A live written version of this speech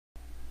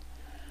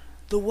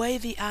The way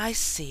the eyes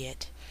see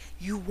it,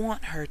 you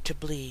want her to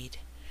bleed.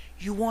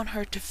 You want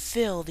her to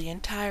fill the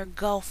entire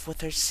gulf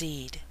with her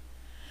seed.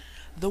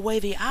 The way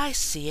the eyes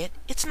see it,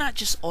 it's not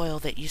just oil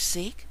that you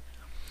seek,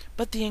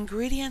 but the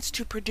ingredients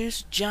to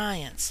produce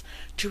giants,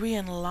 to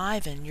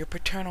re-enliven your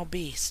paternal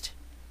beast.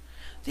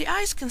 The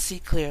eyes can see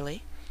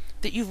clearly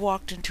that you've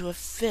walked into a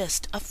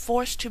fist, a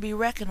force to be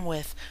reckoned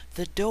with,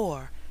 the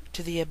door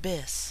to the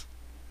abyss.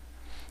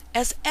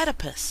 As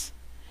Oedipus,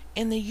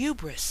 in the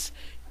hubris,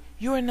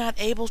 you are not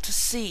able to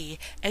see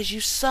as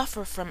you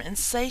suffer from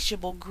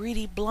insatiable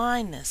greedy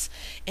blindness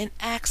in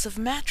acts of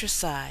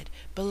matricide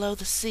below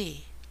the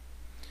sea.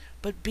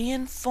 But be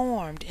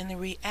informed in the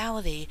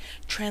reality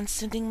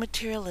transcending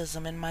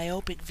materialism and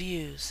myopic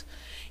views.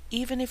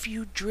 Even if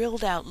you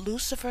drilled out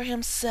Lucifer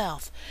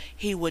himself,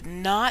 he would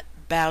not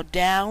bow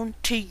down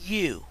to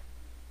you.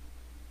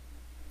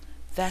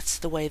 That's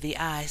the way the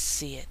eyes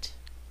see it.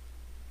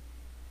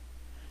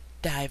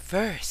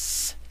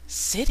 Diverse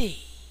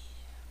city.